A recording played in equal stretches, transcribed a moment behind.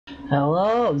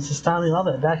Hello, this is Tommy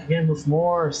Lovett, back again with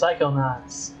more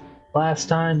Psychonauts. Last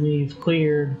time we've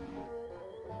cleared,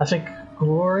 I think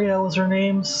Gloria was her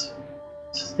name's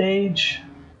stage,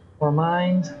 or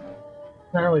mind,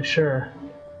 not really sure.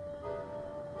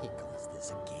 He calls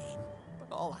this a game,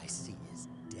 but all I see is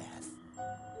death.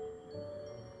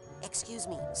 Excuse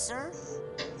me, sir?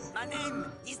 My name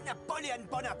is Napoleon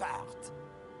Bonaparte.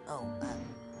 Oh,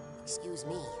 excuse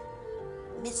me.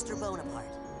 Mr.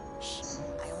 Bonaparte. Shh,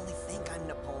 I only think I'm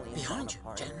Napoleon Behind you,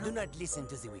 Bonaparte. General. Do not listen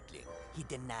to the weakling. He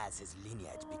denies his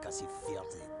lineage because he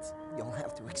feels it. You'll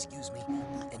have to excuse me.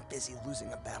 I'm busy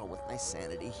losing a battle with my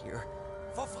sanity here.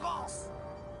 For France!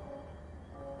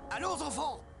 Allons,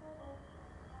 enfants!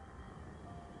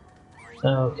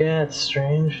 Okay, that's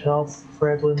strange. Help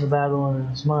Fred win the battle in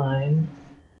his mind.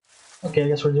 Okay, I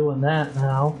guess we're doing that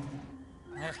now.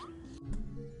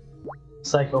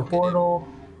 Psycho Portal.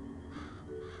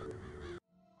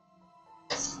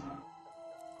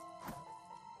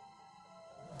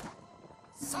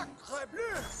 Sacre bleu!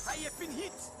 I have been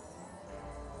hit!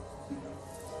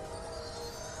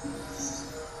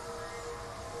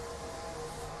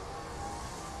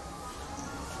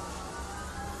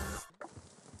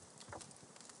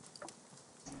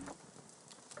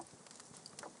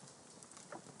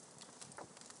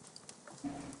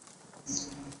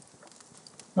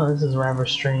 Oh, this is a rather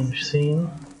strange scene.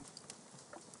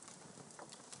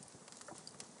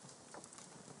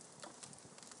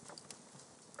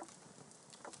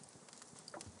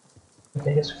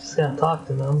 Okay, I guess we just gotta talk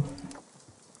to them.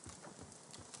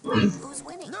 Who's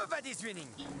winning? Nobody's winning.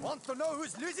 Want to know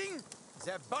who's losing?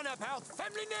 The Bonaparte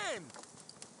family name.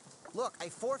 Look, I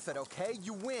forfeit, okay?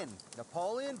 You win.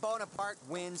 Napoleon Bonaparte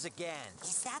wins again.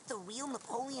 Is that the real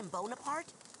Napoleon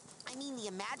Bonaparte? I mean the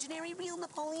imaginary real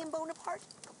Napoleon Bonaparte?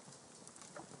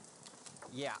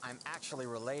 Yeah, I'm actually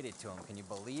related to him. Can you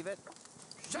believe it?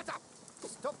 Shut up!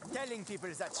 Stop telling people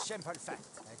that shameful fact.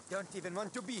 I don't even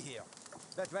want to be here.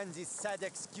 But when this sad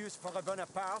excuse for a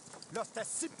Bonaparte lost a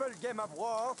simple game of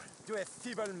war to a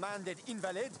feeble-minded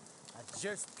invalid, I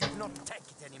just could not take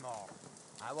it anymore.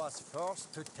 I was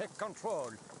forced to take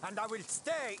control, and I will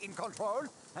stay in control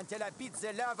until I beat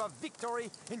the love of victory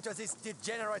into this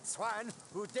degenerate swine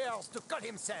who dares to call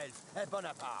himself a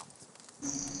Bonaparte.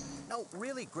 No,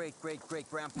 really,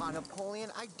 great-great-great-grandpa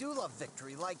Napoleon, I do love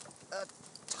victory, like a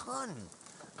ton.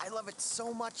 I love it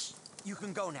so much, you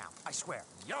can go now, I swear.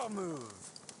 Your move.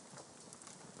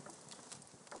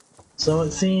 So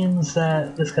it seems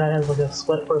that this guy has like a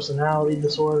split personality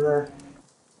disorder.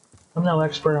 I'm no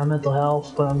expert on mental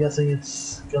health, but I'm guessing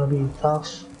it's gonna be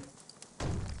tough.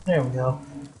 There we go.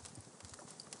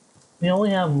 We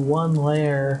only have one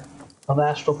layer of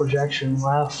astral projection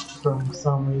left for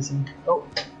some reason. Oh,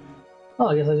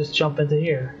 I guess I just jump into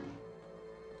here.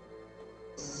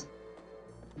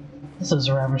 This is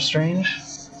rather strange.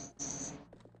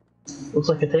 Looks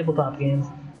like a tabletop game.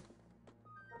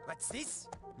 What's this?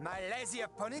 My lazy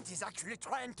opponent is actually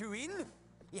trying to win?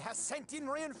 He has sent in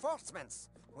reinforcements.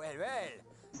 Well,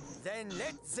 then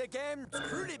let the game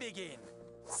truly begin.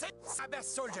 Set cyber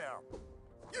soldier.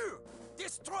 You,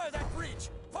 destroy that bridge!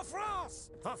 For France!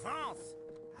 For France!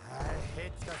 I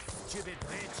hate the stupid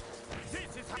bridge.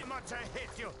 This is how much I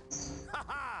hate you.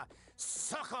 Haha!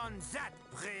 Suck on that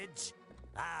bridge!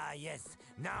 Ah, yes.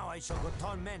 Now I shall go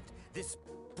torment this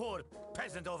poor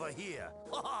peasant over here.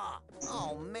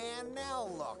 Oh man, now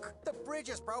look. The bridge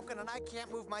is broken and I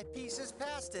can't move my pieces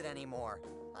past it anymore.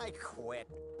 I quit.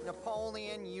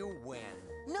 Napoleon, you win.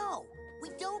 No, we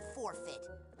don't forfeit.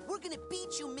 We're gonna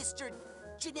beat you, Mr.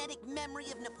 Genetic Memory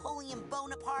of Napoleon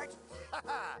Bonaparte.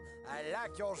 I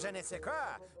like your je ne sais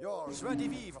quoi, your joie de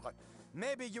vivre.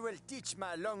 Maybe you will teach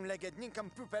my long-legged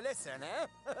nincompoop a lesson, eh?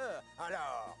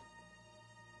 Alors.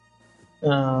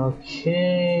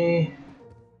 Okay.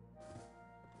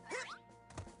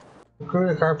 Recruit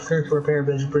a carpenter to repair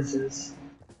bridges.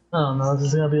 I don't know, this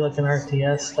is gonna be like an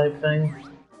RTS type thing.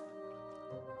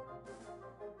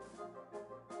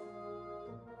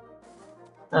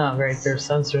 Oh great, there's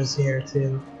sensors here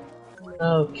too.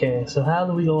 Okay, so how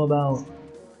do we go about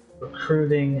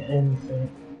recruiting anything?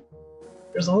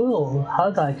 There's a little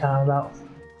HUD icon about.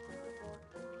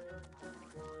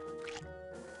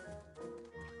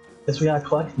 Guess we gotta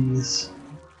collect these.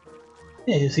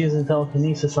 Yeah, just using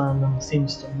telekinesis on them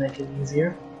seems to make it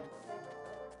easier.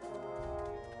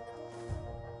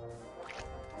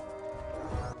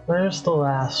 Where's the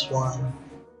last one?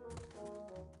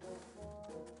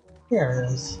 Here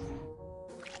it is.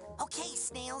 Okay,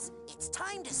 Snails, it's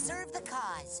time to serve the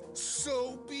cause.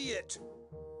 So be it.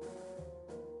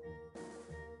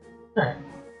 Alright.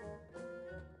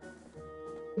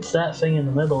 What's that thing in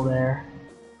the middle there?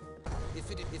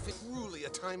 If If it's truly a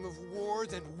time of war,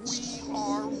 then we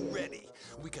are ready.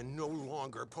 We can no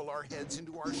longer pull our heads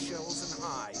into our shells and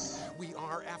hide. We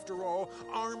are, after all,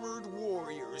 armored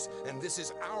warriors, and this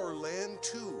is our land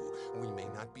too. We may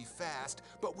not be fast,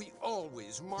 but we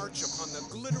always march upon the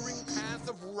glittering path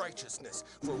of righteousness,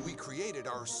 for we created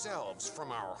ourselves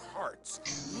from our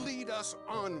hearts. Lead us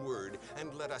onward,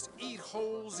 and let us eat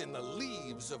holes in the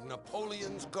leaves of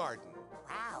Napoleon's garden.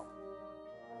 Wow.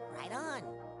 Right on.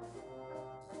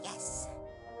 Yes.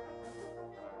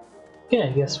 Yeah, I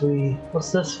guess we...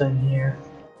 What's this thing here?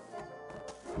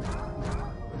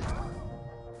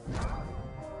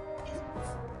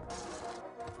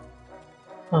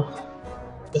 Huh.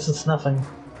 This is nothing.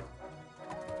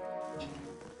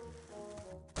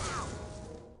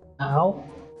 Ow?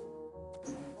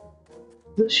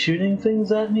 Is it shooting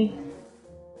things at me?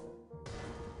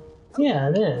 Yeah,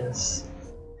 it is.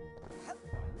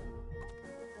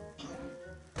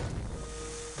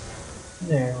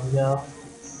 There we go.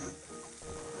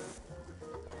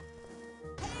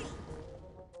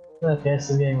 Okay, this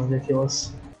is getting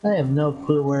ridiculous. I have no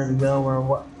clue where to go or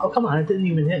what. Oh, come on, it didn't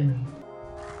even hit me.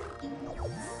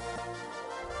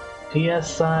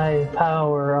 PSI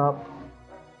power up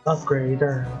upgrade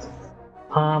earned.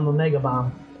 Palm a mega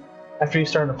bomb. After you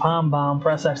start a palm bomb,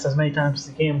 press X as many times as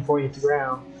you can before you hit the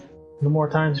ground. The more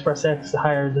times you press X, the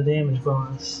higher the damage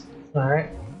bonus.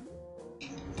 Alright.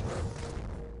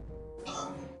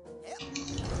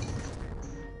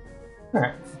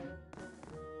 Alright.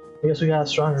 I guess we got a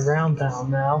stronger ground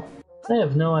pound now. I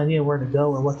have no idea where to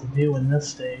go or what to do in this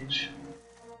stage.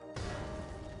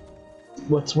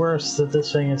 What's worse is that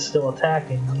this thing is still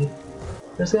attacking me.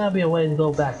 There's gotta be a way to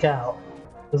go back out.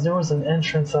 Because there was an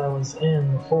entrance I was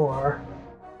in before.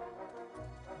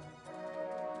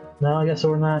 Now I guess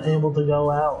we're not able to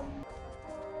go out.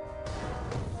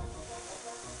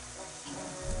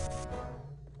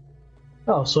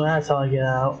 Oh, so that's how I get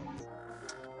out.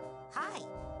 Hi.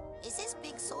 Is this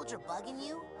big soldier bugging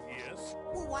you? Yes?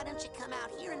 Well, why don't you come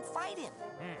out here and fight him?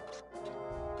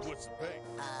 What's the pay?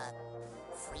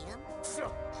 Freedom?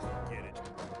 Get it.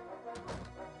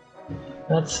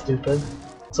 That's stupid.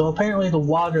 So apparently the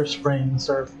water springs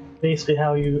are basically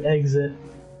how you exit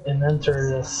and enter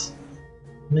this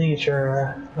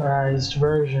miniaturized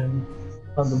version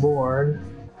of the board.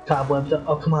 Cobwebbed up.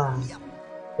 Oh, come on.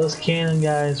 Those cannon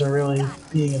guys are really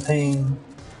being a pain.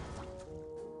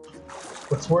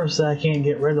 What's worse is that I can't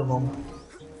get rid of them.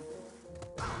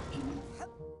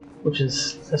 Which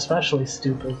is especially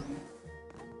stupid.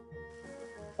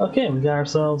 Okay, we got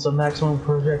ourselves a maximum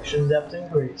projection depth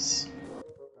increase.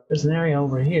 There's an area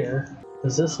over here.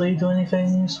 Does this lead to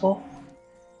anything useful?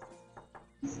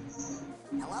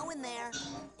 Hello in there.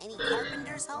 Any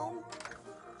carpenters home?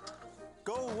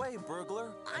 Go away,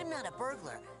 burglar. I'm not a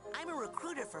burglar. I'm a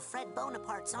recruiter for Fred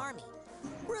Bonaparte's army.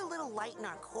 We're a little light in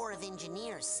our corps of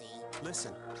engineers, see?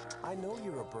 Listen, I know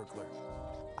you're a burglar.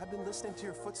 I've been listening to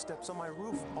your footsteps on my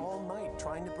roof all night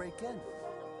trying to break in.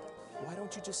 Why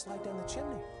don't you just slide down the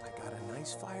chimney? I got a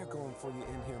nice fire going for you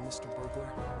in here, Mr. Burglar.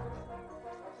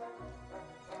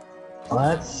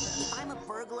 What? If I'm a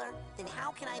burglar, then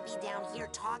how can I be down here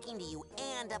talking to you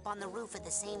and up on the roof at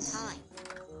the same time?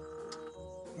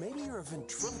 Maybe you're a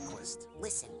ventriloquist.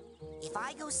 Listen, if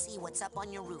I go see what's up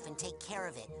on your roof and take care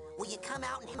of it, will you come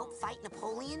out and help fight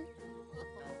Napoleon?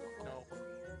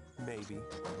 Maybe.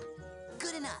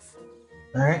 Good enough.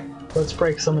 Alright, let's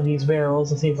break some of these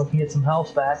barrels and see if we can get some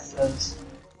health back, because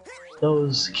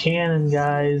those cannon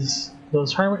guys,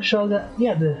 those hermit shell guys,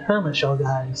 yeah, the hermit shell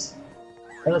guys.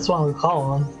 That's what we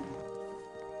call them.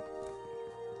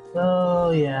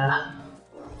 Oh yeah.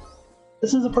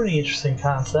 This is a pretty interesting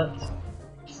concept.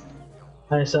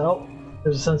 Alright, so, oh,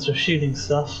 there's a sense of shooting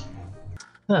stuff.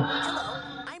 Huh.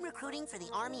 Hello, I'm recruiting for the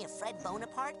army of Fred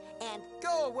Bonaparte, and...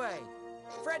 Go away!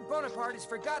 Fred Bonaparte has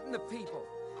forgotten the people,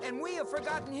 and we have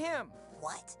forgotten him.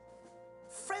 What?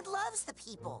 Fred loves the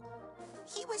people.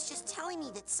 He was just telling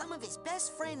me that some of his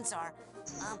best friends are,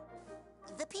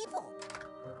 the people.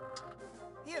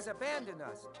 He has abandoned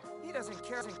us. He doesn't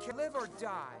care, live or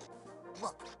die.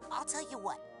 Look, I'll tell you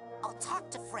what. I'll talk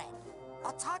to Fred.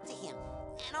 I'll talk to him,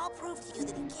 and I'll prove to you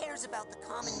that he cares about the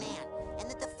common man, and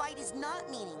that the fight is not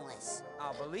meaningless.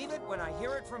 I'll believe it when I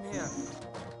hear it from him.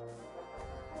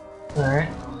 Alright.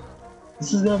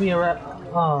 This is gonna be a wrap.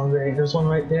 Oh, great, there's one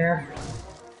right there.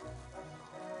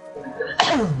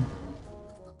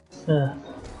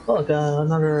 Look,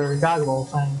 another goggle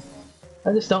thing.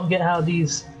 I just don't get how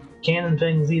these cannon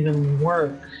things even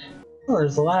work. Oh,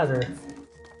 there's the ladder.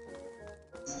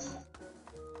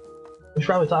 We should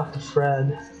probably talk to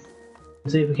Fred.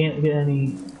 See if we can't get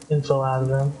any info out of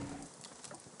him.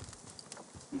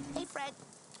 Hey, Fred.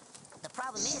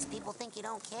 problem is, people think you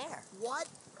don't care. What?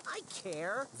 I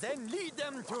care. Then lead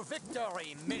them to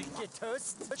victory, milk your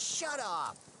toast. Shut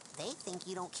up. They think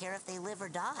you don't care if they live or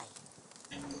die.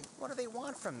 What do they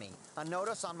want from me? A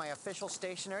notice on my official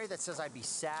stationery that says I'd be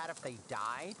sad if they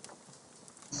died?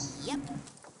 Yep.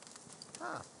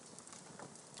 Huh.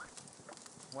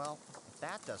 Well, if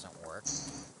that doesn't work...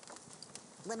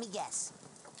 Let me guess.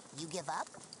 You give up?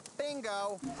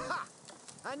 Bingo! Ha!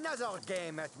 Another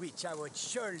game at which I would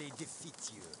surely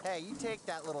defeat you. Hey, you take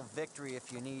that little victory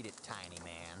if you need it, tiny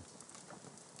man.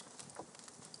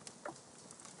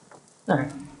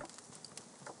 Alright.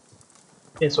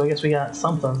 Okay, so I guess we got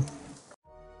something.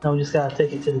 Now we just gotta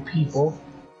take it to the people.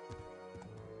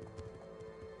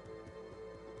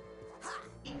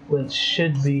 Which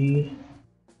should be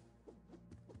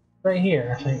right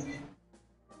here, I think.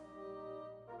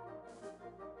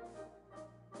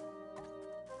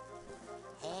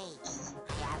 Hey,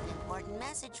 I have an important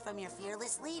message from your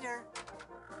fearless leader.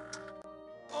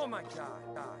 Oh my God,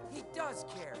 he does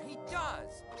care, he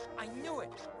does! I knew it!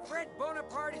 Fred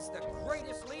Bonaparte is the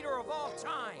greatest leader of all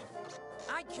time!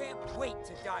 I can't wait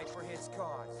to die for his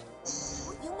cause.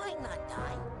 Well, you might not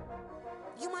die.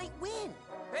 You might win.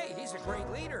 Hey, he's a great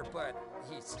leader, but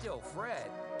he's still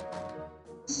Fred.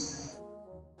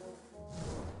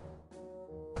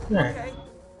 Okay,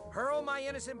 hurl my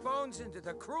innocent bones into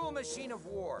the cruel machine of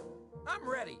war. I'm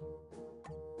ready.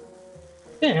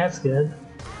 Yeah, that's good.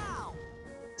 Ow!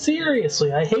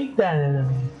 Seriously, I hate that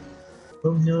enemy.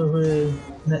 Moving over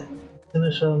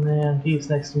finish a man piece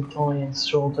next to Napoleon's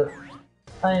shoulder.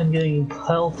 I am getting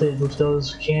pelted with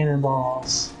those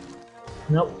cannonballs.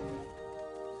 Nope.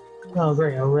 Oh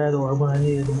great, a red orb when I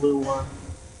needed a blue one.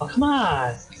 Oh come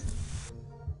on!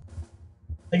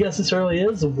 I guess this really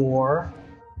is a war.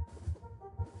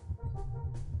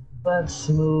 Let's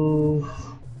move...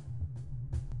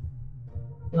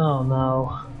 Oh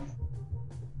no.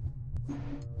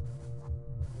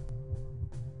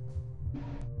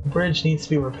 The bridge needs to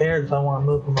be repaired if I want to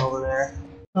move him over there.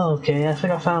 Okay, I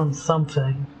think I found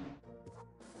something.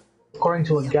 According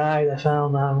to a guide I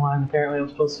found online, apparently I'm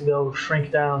supposed to go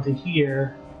shrink down to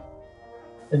here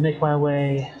and make my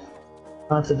way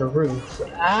onto the roof.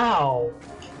 Ow!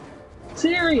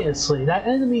 Seriously, that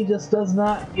enemy just does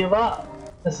not give up.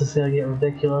 This is gonna get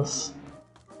ridiculous.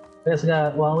 I guess I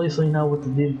got, well, at least we know what to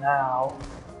do now.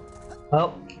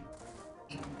 Oh.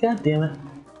 God damn it.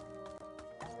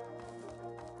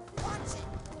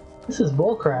 This is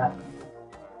bullcrap.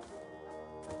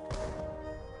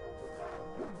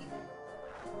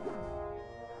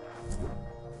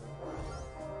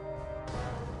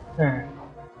 Alright.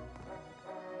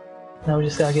 Now we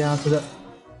just gotta get onto the...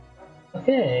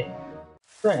 Okay.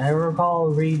 Right, I recall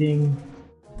reading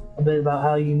a bit about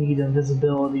how you need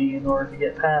invisibility in order to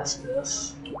get past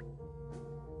this.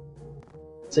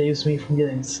 Saves me from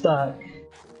getting stuck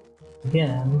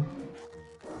again.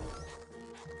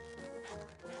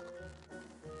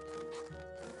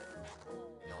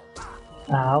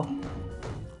 Ow.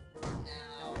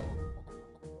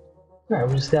 Alright,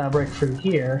 we just gotta break through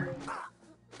here.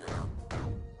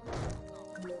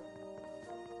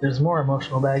 There's more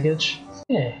emotional baggage.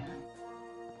 Okay.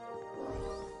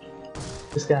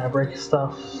 Just gotta break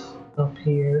stuff up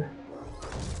here.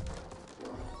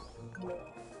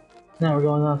 Now we're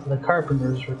going on to the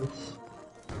carpenter's roof.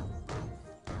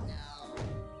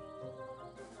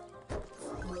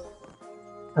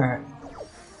 Alright.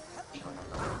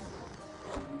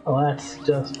 Oh, that's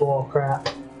just bull crap.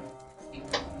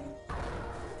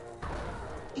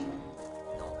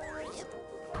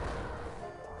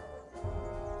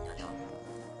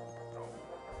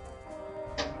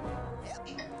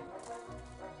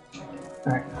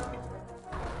 Alright.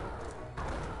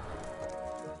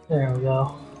 There we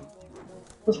go.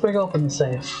 Let's break open the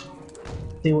safe.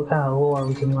 See what kind of lore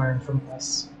we can learn from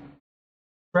this.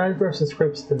 Fred versus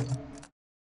Cribston.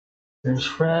 There's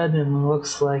Fred, and it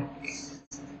looks like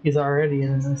he's already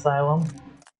in an asylum.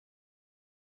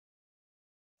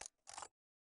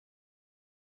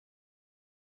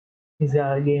 He's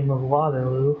got a game of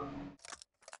Waterloo.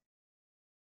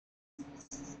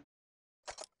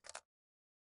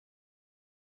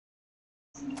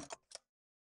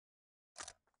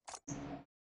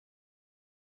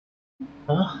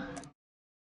 Huh?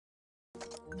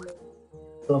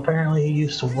 So apparently he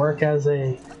used to work as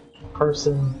a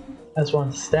person, as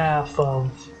one staff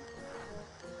of...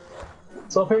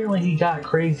 So apparently he got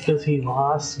crazy because he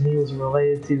lost and he was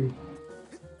related to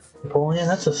Napoleon.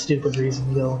 That's a stupid reason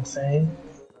to go insane.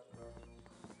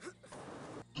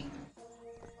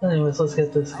 Anyways, let's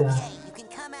get this guy. Okay, you can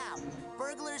come out.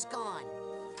 Burglar's gone.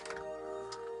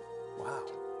 Wow.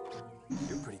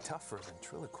 You're pretty tough for a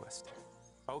ventriloquist.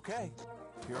 Okay,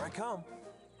 here I come.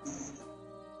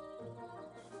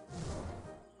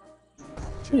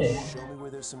 Yeah. Just show me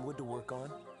where there's some wood to work on,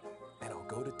 and I'll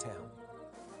go to town.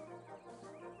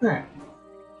 Alright.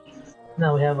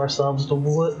 Now we have ourselves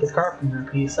the carpenter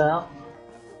piece out.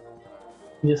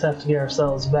 We just have to get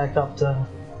ourselves back up to,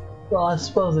 well, I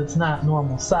suppose it's not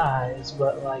normal size,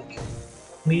 but like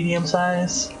medium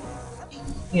size?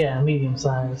 Yeah, medium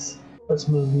size. Let's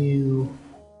move you.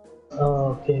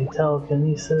 Okay,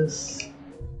 telekinesis.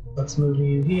 Let's move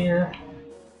you here.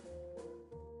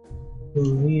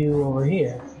 Move you over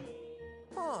here.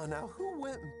 Oh, now who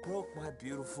went and broke my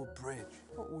beautiful bridge?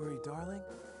 Don't worry, darling.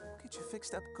 I'll get you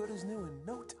fixed up good as new in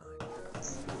no time.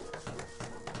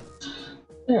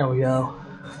 There we go.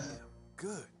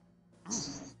 Good.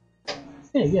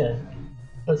 Yeah, good.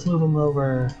 Let's move him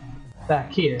over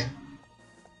back here.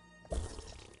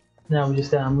 Now we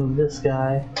just gotta move this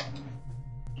guy.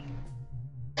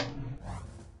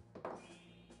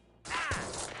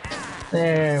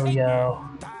 There we go.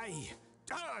 Die!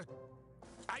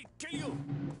 I kill you!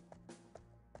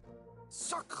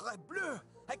 Sacre bleu!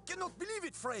 I cannot believe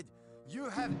it, Fred! You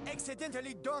have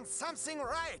accidentally done something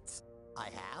right! I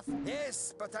have?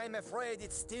 Yes, but I'm afraid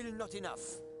it's still not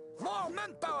enough. More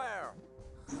manpower!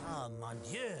 Oh, mon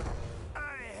Dieu.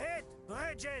 I hate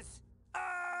bridges!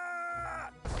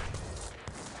 Ah!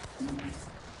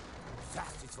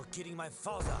 That is for killing my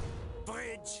father.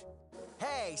 Bridge!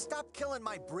 Hey, stop killing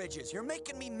my bridges. You're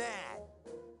making me mad.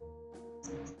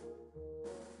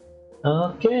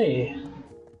 Okay.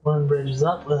 One bridge is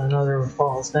up and another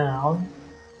falls down.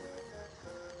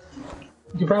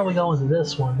 You can probably go into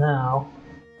this one now,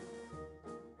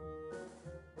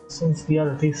 since the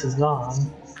other piece is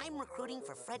gone. I'm recruiting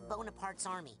for Fred Bonaparte's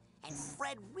army, and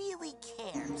Fred really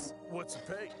cares. What's the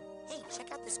pay? Hey,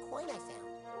 check out this coin I found.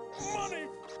 Money!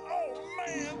 Oh,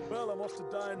 man! Well, I'm off to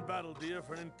die in battle, dear,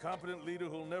 for an incompetent leader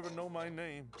who'll never know my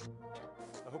name.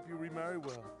 I hope you remarry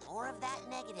well. More of that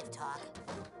negative talk.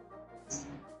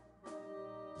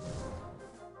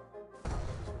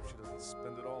 Hope she doesn't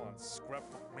spend it all on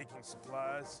scrapbook making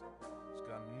supplies. She's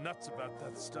gone nuts about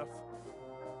that stuff.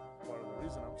 Part of the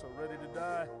reason I'm so ready to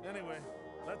die. Anyway,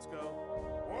 let's go.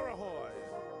 War ahoy!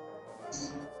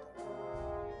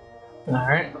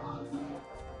 Alright.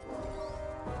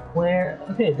 Where?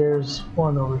 Okay, there's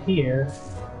one over here.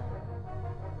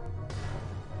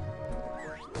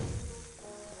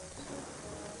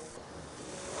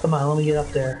 Come on, let me get up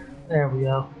there. There we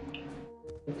go.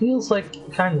 It feels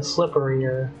like kind of slippery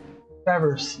or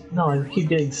whatever. No, I keep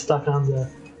getting stuck on the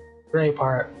gray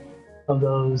part of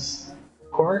those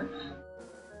cork.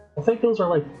 I think those are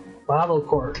like bottle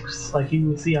corks, like you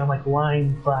would see on like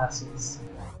wine glasses.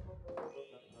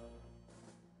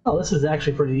 Oh, this is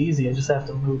actually pretty easy. I just have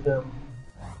to move him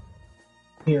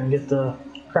here and get the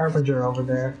carpenter over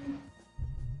there.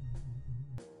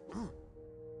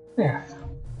 There.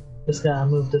 Just gotta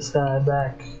move this guy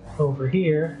back over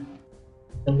here.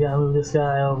 And we gotta move this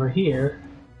guy over here.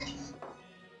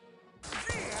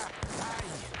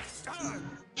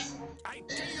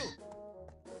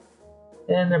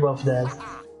 And they're both dead.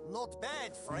 Not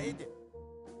bad, Fred.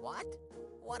 What?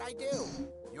 What'd I do?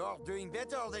 You're doing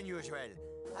better than usual.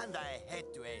 And I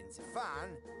hate to end the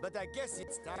fun, but I guess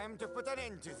it's time to put an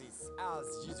end to this,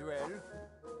 as usual.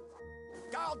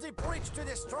 Guard the bridge to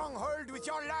the stronghold with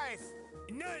your life!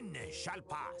 None shall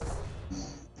pass.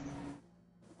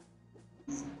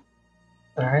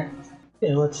 Alright.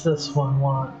 Okay, what's this one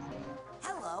want?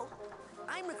 Hello.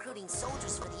 I'm recruiting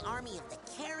soldiers for the army of the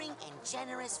caring and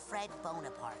generous Fred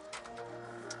Bonaparte.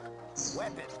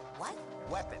 Weapon. What?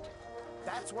 Weapon.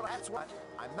 That's what.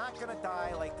 I'm not gonna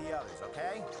die like the others,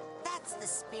 okay? That's the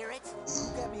spirit.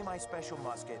 Get me my special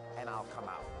musket, and I'll come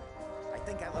out. I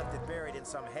think I left it buried in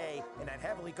some hay in that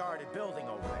heavily guarded building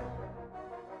over there.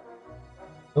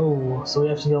 Oh, so we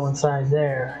have to go inside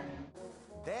there.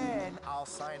 Then I'll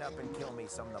sign up and kill me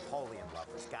some Napoleon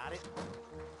lovers. Got it?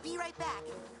 Be right back.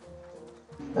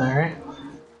 Alright.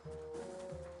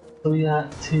 So we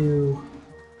got to...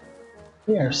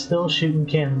 We are still shooting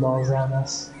cannonballs at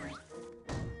us.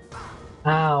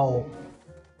 Ow.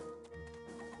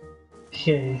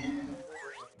 Okay.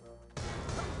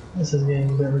 This is getting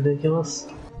a bit ridiculous.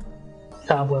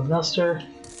 Cobweb duster.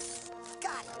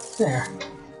 Got it. There.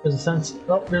 There's a sense.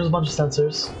 Oh, there's a bunch of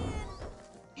sensors.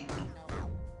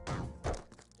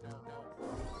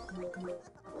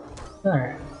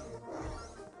 Alright.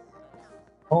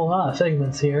 A whole lot of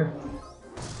segments here.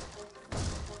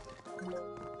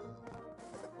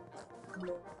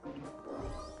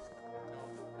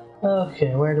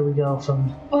 Okay, where do we go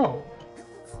from... Oh!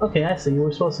 Okay, I see.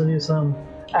 We're supposed to do some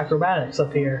acrobatics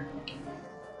up here.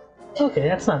 Okay,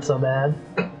 that's not so bad.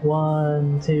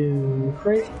 1, 2,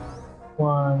 3.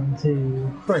 1,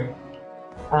 2, 3.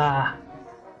 Ah,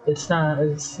 it's not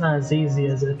as easy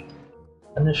as it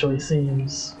initially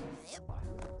seems.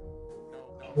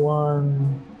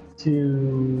 1,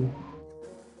 2,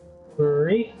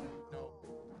 3.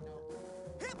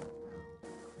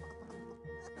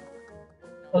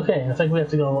 Okay, I think we have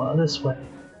to go this way.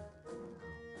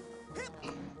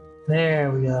 There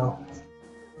we go.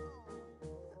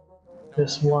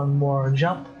 Just one more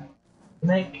jump to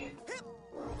make.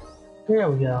 There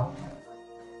we go.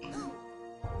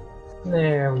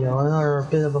 There we go. Another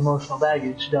bit of emotional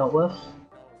baggage dealt with.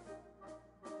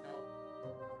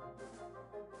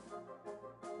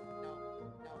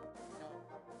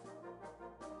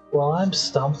 Well, I'm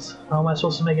stumped. How am I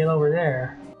supposed to make it over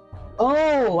there?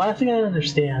 Oh, I think I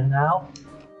understand now.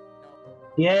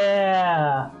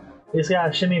 Yeah! You just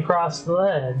gotta shimmy across the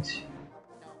ledge.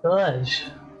 The ledge.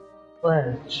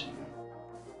 Ledge.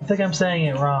 I think I'm saying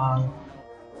it wrong.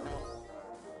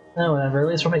 Oh, whatever. At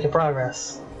least we're making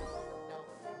progress.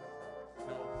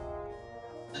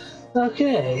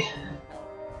 Okay.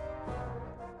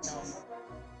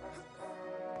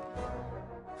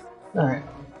 Alright.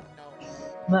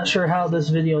 I'm not sure how this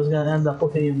video is going to end up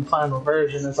looking in the final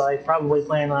version, as I probably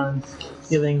plan on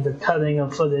giving the cutting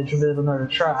of footage a bit of another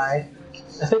try.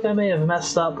 I think I may have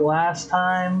messed up last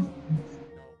time.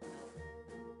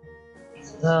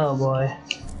 Oh boy.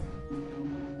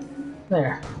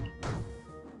 There.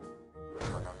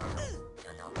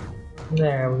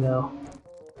 There we go.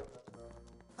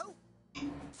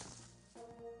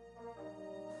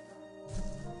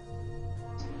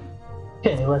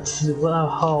 Okay, let's.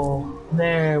 Oh,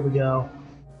 there we go.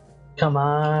 Come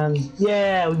on.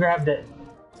 Yeah, we grabbed it.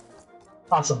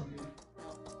 Awesome.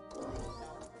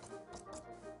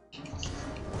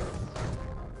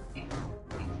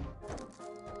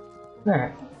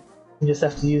 Alright. We just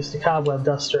have to use the cobweb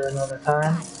duster another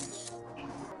time.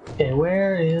 Okay,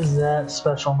 where is that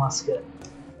special musket?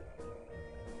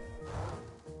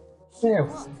 There.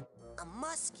 A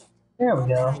musket. There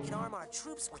we go. I can arm our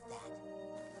troops with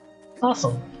that.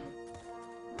 Awesome.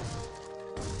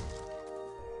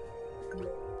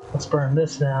 Let's burn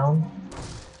this down.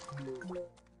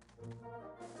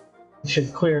 It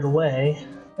should clear the way.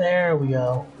 There we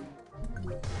go.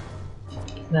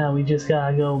 Now we just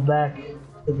gotta go back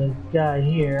to the guy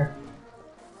here.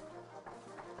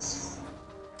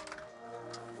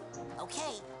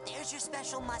 Okay, there's your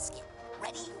special musket.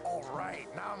 Ready? All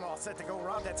right, now I'm all set to go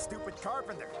rob that stupid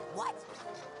carpenter. What?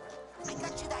 I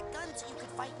got you that gun so you could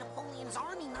fight Napoleon's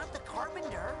army, not the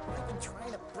carpenter. I've been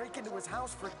trying to break into his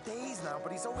house for days now,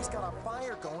 but he's always got a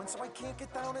fire going, so I can't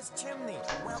get down his chimney.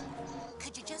 Well,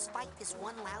 could you just fight this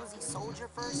one lousy soldier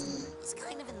first? He's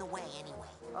kind of in the way anyway.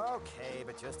 Okay,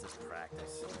 but just as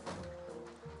practice.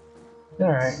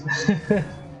 Alright.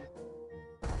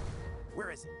 Where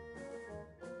is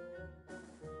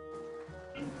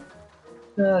he?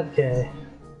 Okay.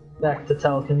 Back to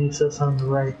telekinesis on the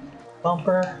right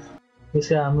bumper. Just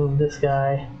gotta move this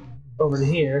guy over to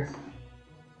here.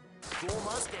 Cool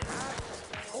musket, huh?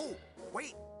 Oh,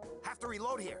 wait. Have to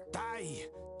reload here. Die.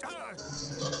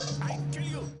 I kill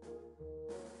you.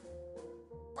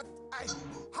 But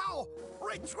how?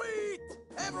 Retreat!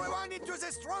 Everyone into the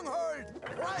stronghold!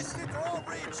 Rise the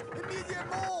drawbridge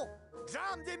immediately!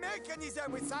 Jam the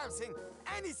mechanism with something!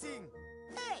 Anything!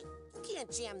 Hey, you can't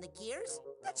jam the gears.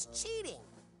 That's cheating.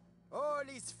 All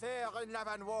is fair in love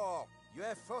and war. You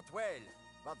have fought well,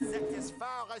 but that is as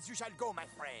far as you shall go, my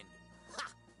friend.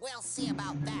 Ha! We'll see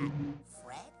about that.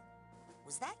 Fred?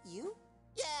 Was that you?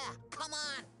 Yeah, come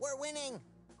on, we're winning.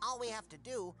 All we have to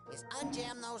do is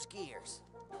unjam those gears.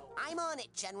 I'm on it,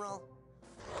 General.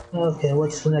 Okay,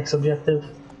 what's the next objective?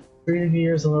 Free the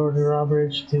gears and lower the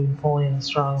drawbridge to Napoleon's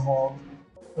stronghold.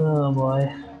 Oh boy.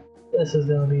 This is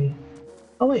gonna be...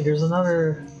 Oh wait, there's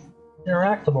another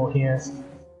interactable here.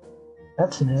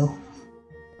 That's new.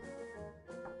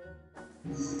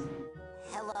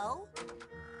 Hello?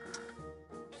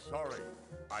 Sorry,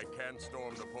 I can't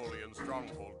storm Napoleon's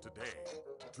stronghold today.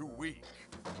 Too weak.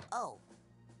 Oh,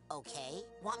 okay.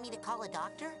 Want me to call a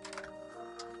doctor?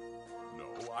 No,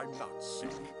 I'm not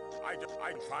sick.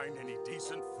 I'd find any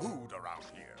decent food around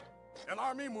here. An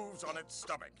army moves on its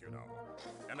stomach, you know.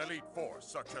 An elite force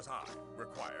such as I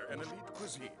require an elite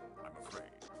cuisine, I'm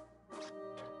afraid.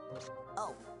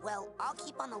 Oh, well, I'll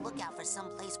keep on the lookout for some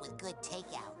place with good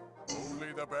takeout.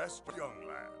 Only the best, young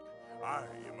lad. I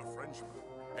am a Frenchman,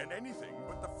 and anything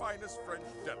but the finest French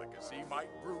delicacy might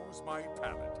bruise my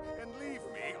palate and leave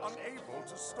me unable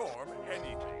to storm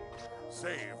anything,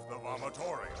 save the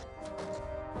vomitorium.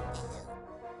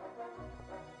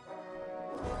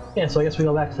 Yeah, so I guess we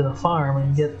go back to the farm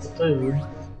and get the food.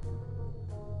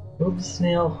 Oops,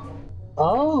 snail.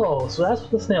 Oh, so that's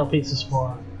what the snail piece is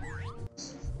for.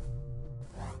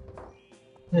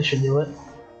 This should do it.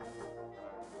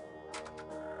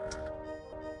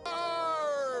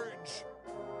 Large!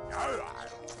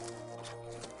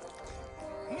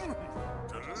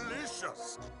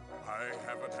 Delicious! I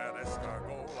haven't had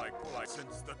escargot like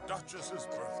since the Duchess's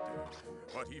birthday.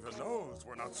 But even those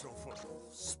were not so full of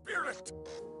spirit.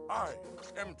 I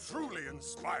am truly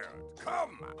inspired.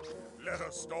 Come, let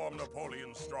us storm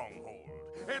Napoleon's stronghold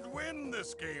and win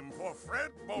this game for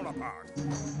Fred Bonaparte.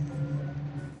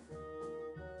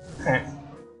 Okay.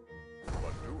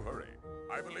 But do hurry.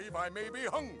 I believe I may be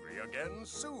hungry again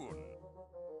soon.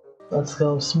 Let's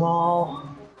go small.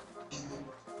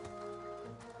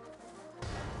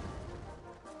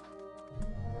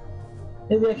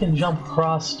 Maybe I can jump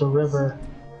across the river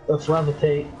with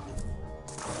levitate.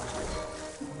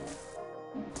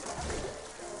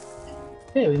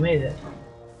 Hey, we made it.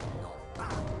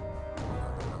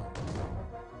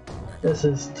 This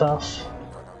is tough.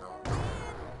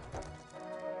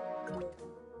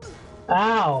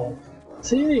 Ow!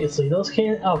 Seriously, those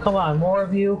can't. Oh, come on, more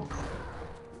of you.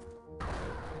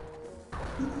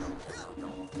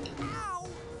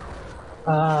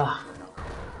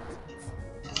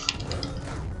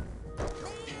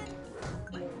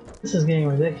 This is getting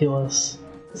ridiculous.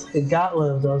 It's like a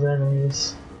gauntlet of those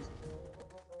enemies.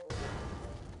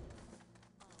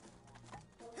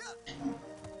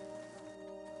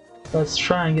 Let's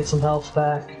try and get some health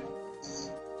back.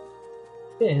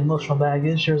 Okay, emotional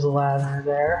baggage. Here's a ladder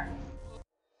there.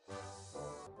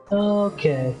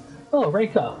 Okay. Oh,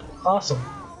 rank up. Awesome.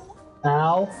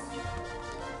 Ow.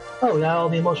 Oh, we got all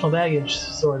the emotional baggage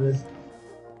sorted.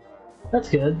 That's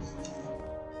good.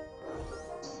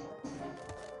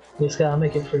 We just gotta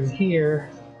make it through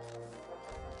here.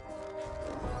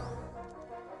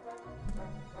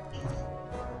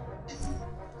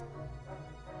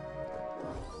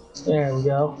 There we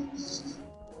go.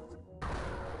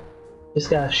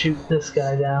 Just gotta shoot this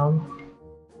guy down.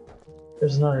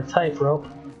 There's another tightrope.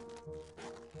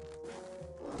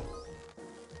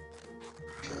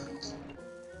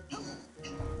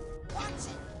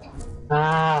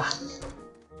 Ah!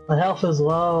 My health is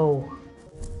low.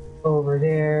 Over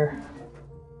there.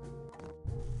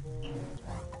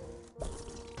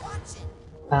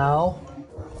 Ow.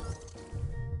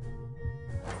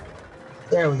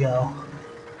 There we go.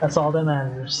 That's all that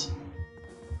matters.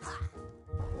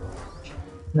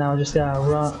 Now I just gotta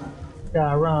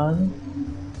run.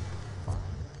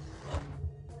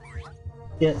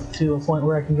 Get to a point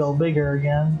where I can go bigger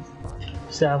again.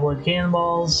 Just gotta avoid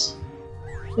cannonballs.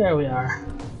 There we are.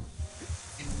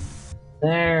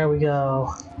 There we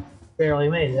go. Barely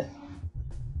made it.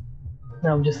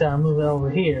 Now we just gotta move it over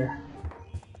here.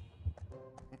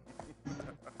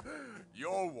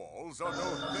 Your walls are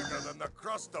no thicker than the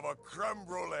crust of a creme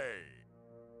brulee.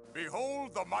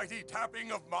 Behold the mighty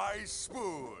tapping of my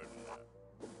spoon.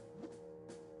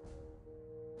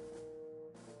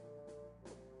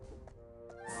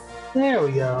 There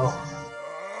we go.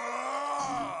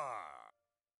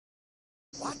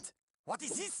 What? What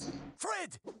is this?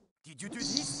 Fred! Did you do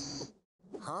this?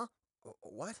 Huh?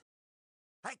 What?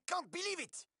 I can't believe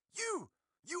it! You!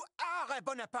 You are a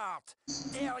Bonaparte!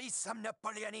 There is some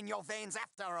Napoleon in your veins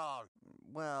after all!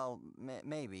 Well,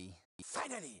 maybe.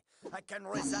 Finally, I can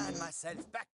resign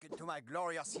myself back into my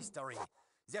glorious history.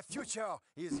 The future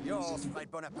is yours,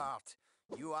 Fred Bonaparte.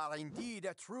 You are indeed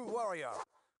a true warrior.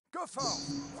 Go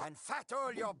forth and fight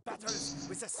all your battles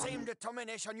with the same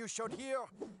determination you showed here,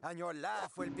 and your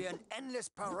life will be an endless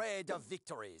parade of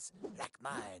victories, like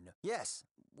mine. Yes,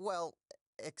 well,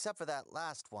 except for that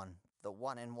last one, the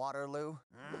one in Waterloo.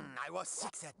 I was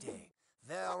sick that day.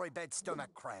 Very bad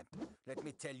stomach cramp, let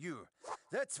me tell you.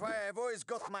 That's why I've always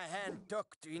got my hand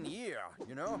tucked in here,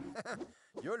 you know?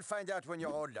 You'll find out when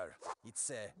you're older.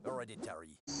 It's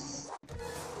hereditary.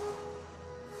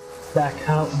 Back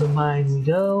out the mine we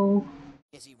go.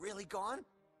 Is he really gone?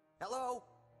 Hello?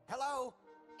 Hello?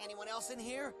 Anyone else in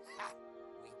here? Ha!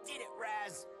 We did it,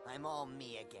 Raz! I'm all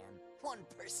me again. One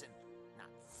person. Not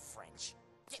French.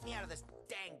 Get me out of this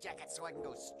dang jacket so I can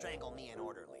go strangle me an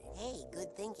orderly. Hey,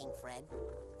 good thinking, Fred.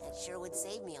 That sure would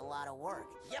save me a lot of work.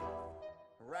 Yep.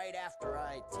 Right after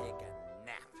I take a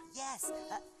nap. Yes,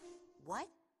 what?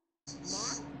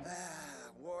 Nap?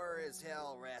 War is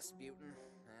hell, Rasputin.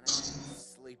 And I'm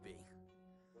sleepy.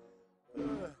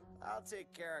 I'll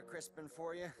take care of Crispin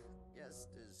for you. Just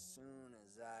as soon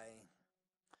as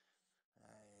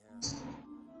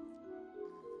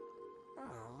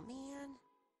Oh, man.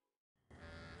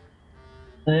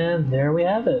 And there we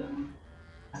have it.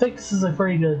 think this is a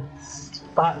pretty good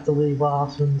spot to leave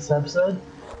off in this episode.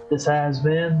 This has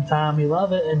been Tommy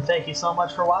Lovett, and thank you so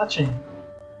much for watching.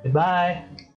 Goodbye.